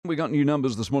We got new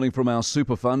numbers this morning from our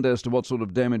super fund as to what sort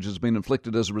of damage has been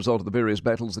inflicted as a result of the various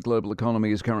battles the global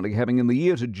economy is currently having. In the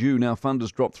year to June, our fund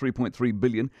has dropped 3.3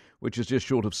 billion, which is just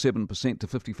short of 7% to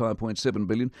 55.7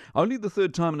 billion. Only the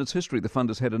third time in its history the fund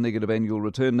has had a negative annual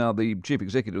return. Now, the chief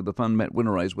executive of the fund, Matt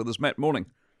Whineray, is with us. Matt, morning.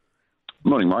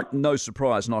 Morning, Mike. No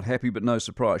surprise, not happy, but no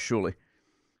surprise, surely.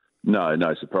 No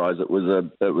surprise. It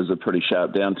was a pretty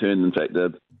sharp downturn. In fact,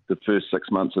 the first 6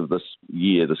 months of this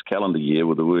calendar year,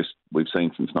 were the worst we've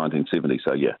seen since 1970.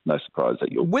 So, yeah, no surprise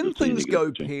that you'll... When things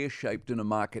go pear-shaped in a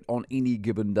market on any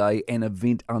given day, an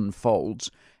event unfolds,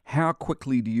 how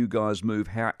quickly do you guys move?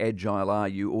 How agile are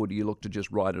you, or do you look to just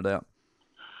ride it out?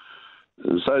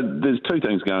 So there's two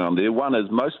things going on there. One is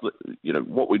mostly,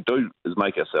 what we do is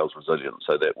make ourselves resilient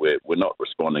so that we're not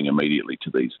responding immediately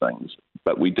to these things.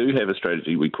 But we do have a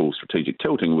strategy we call strategic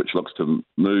tilting, which looks to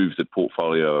move the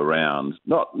portfolio around,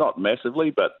 not massively,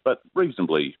 but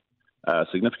reasonably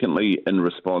significantly in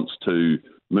response to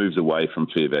moves away from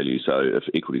fair value. So if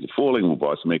equities are falling, we'll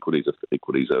buy some equities. If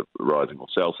equities are rising, we'll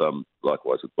sell some,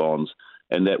 likewise with bonds.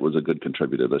 And that was a good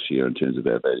contributor this year in terms of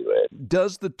our value add.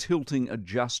 Does the tilting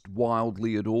adjust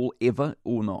wildly at all, ever,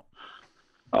 or not?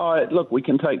 Look, we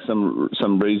can take some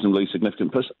reasonably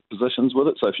significant positions with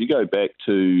it. So if you go back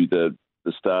to the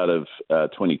start of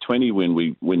 2020,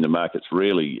 when the markets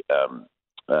really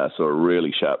sort of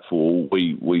really sharp fall,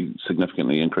 we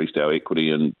significantly increased our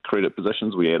equity and credit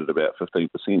positions. We added about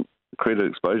 15% credit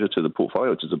exposure to the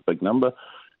portfolio, which is a big number.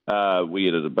 We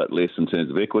added a bit less in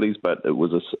terms of equities, but it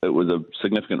was a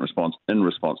significant response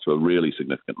to a really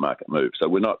significant market move. So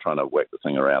we're not trying to whack the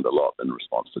thing around a lot in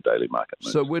response to daily market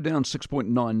moves. So we're down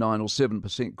 6.99 or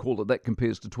 7%, call it. That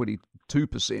compares to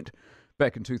 22%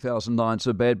 back in 2009.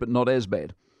 So bad, but not as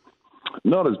bad.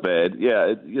 Not as bad.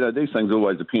 Yeah, these things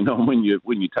always depend on when you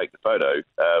take the photo.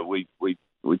 We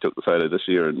took the photo this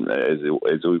year, and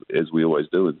as we always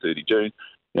do, in 30 June.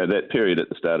 That period at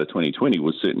the start of 2020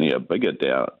 was certainly a bigger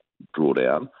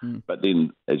drawdown. But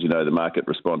then, as you know, the market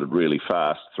responded really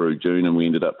fast through June, and we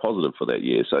ended up positive for that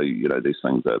year. So, these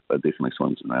things are definitely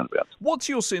swings and roundabouts. What's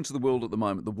your sense of the world at the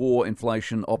moment? The war,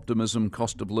 inflation, optimism,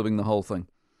 cost of living, the whole thing?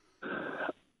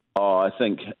 I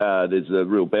think there's a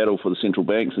real battle for the central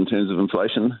banks in terms of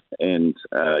inflation, and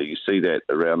you see that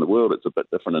around the world. It's a bit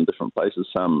different in different places.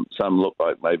 Some look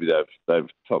like maybe they've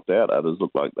topped out. Others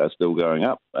look like they're still going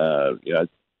up.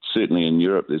 Certainly in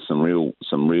Europe, there's some real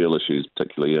issues,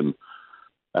 particularly in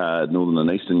northern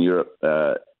and eastern Europe.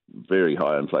 Very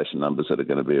high inflation numbers that are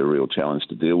going to be a real challenge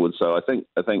to deal with. So I think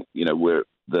we're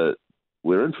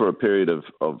in for a period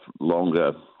of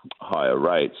longer, higher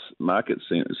rates. Markets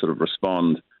sort of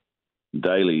respond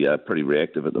daily, pretty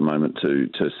reactive at the moment to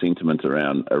sentiment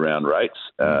around rates.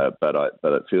 But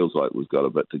it feels like we've got a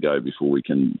bit to go before we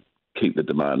can keep the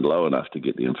demand low enough to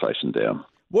get the inflation down.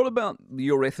 What about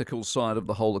your ethical side of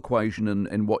the whole equation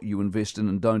and what you invest in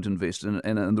and don't invest in?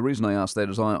 And the reason I ask that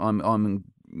is I'm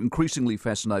increasingly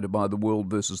fascinated by the world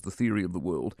versus the theory of the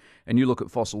world. And you look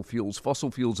at fossil fuels.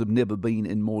 Fossil fuels have never been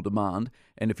in more demand.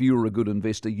 And if you were a good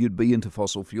investor, you'd be into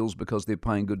fossil fuels because they're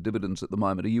paying good dividends at the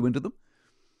moment. Are you into them?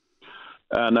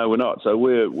 No, we're not. So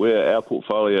our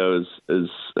portfolio is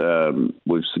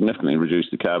we've significantly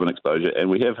reduced the carbon exposure, and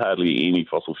we have hardly any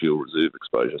fossil fuel reserve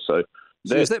exposure. So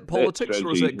is that politics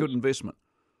or is that good investment?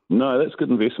 No, that's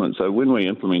good investment. So when we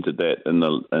implemented that in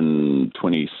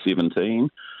 2017,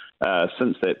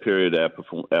 since that period, our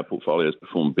portfolio has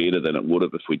performed better than it would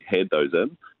have if we'd had those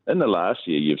in. In the last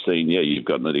year, you've seen, you've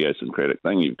got an idiosyncratic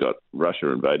thing. You've got Russia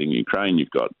invading Ukraine.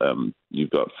 You've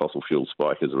got fossil fuel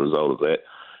spike as a result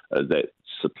of that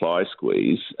supply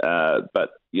squeeze.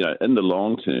 But in the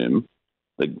long term,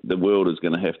 the world is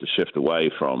going to have to shift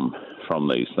away from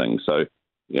these things. So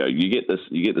you get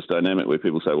this dynamic where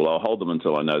people say, well, I'll hold them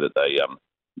until I know that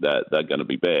they're going to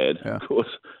be bad. Yeah. Of course,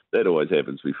 that always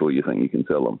happens before you think you can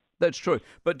sell them. That's true.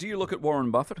 But do you look at Warren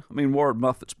Buffett? I mean, Warren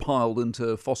Buffett's piled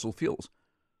into fossil fuels.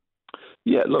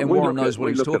 Yeah, look, and Warren knows what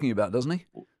he's talking about, doesn't he?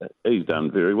 He's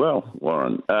done very well,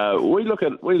 Warren. We look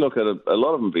at a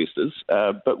lot of investors,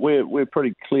 but we're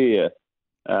pretty clear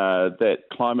that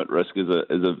climate risk is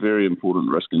a very important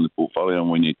risk in the portfolio,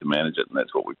 and we need to manage it, and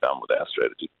that's what we've done with our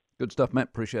strategy. Good stuff, Matt.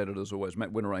 Appreciate it as always.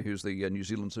 Matt Whineray, who's the New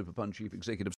Zealand Super Fund Chief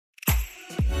Executive.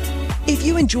 If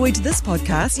you enjoyed this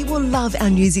podcast, you will love our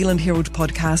New Zealand Herald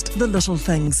podcast, The Little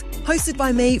Things, hosted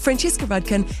by me, Francesca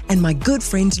Rudkin, and my good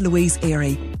friend Louise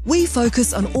Airy. We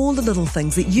focus on all the little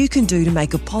things that you can do to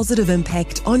make a positive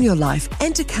impact on your life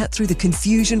and to cut through the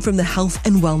confusion from the health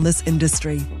and wellness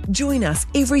industry. Join us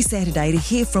every Saturday to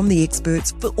hear from the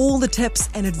experts for all the tips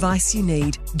and advice you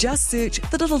need. Just search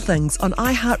The Little Things on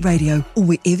iHeartRadio or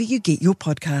wherever you get your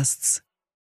podcasts.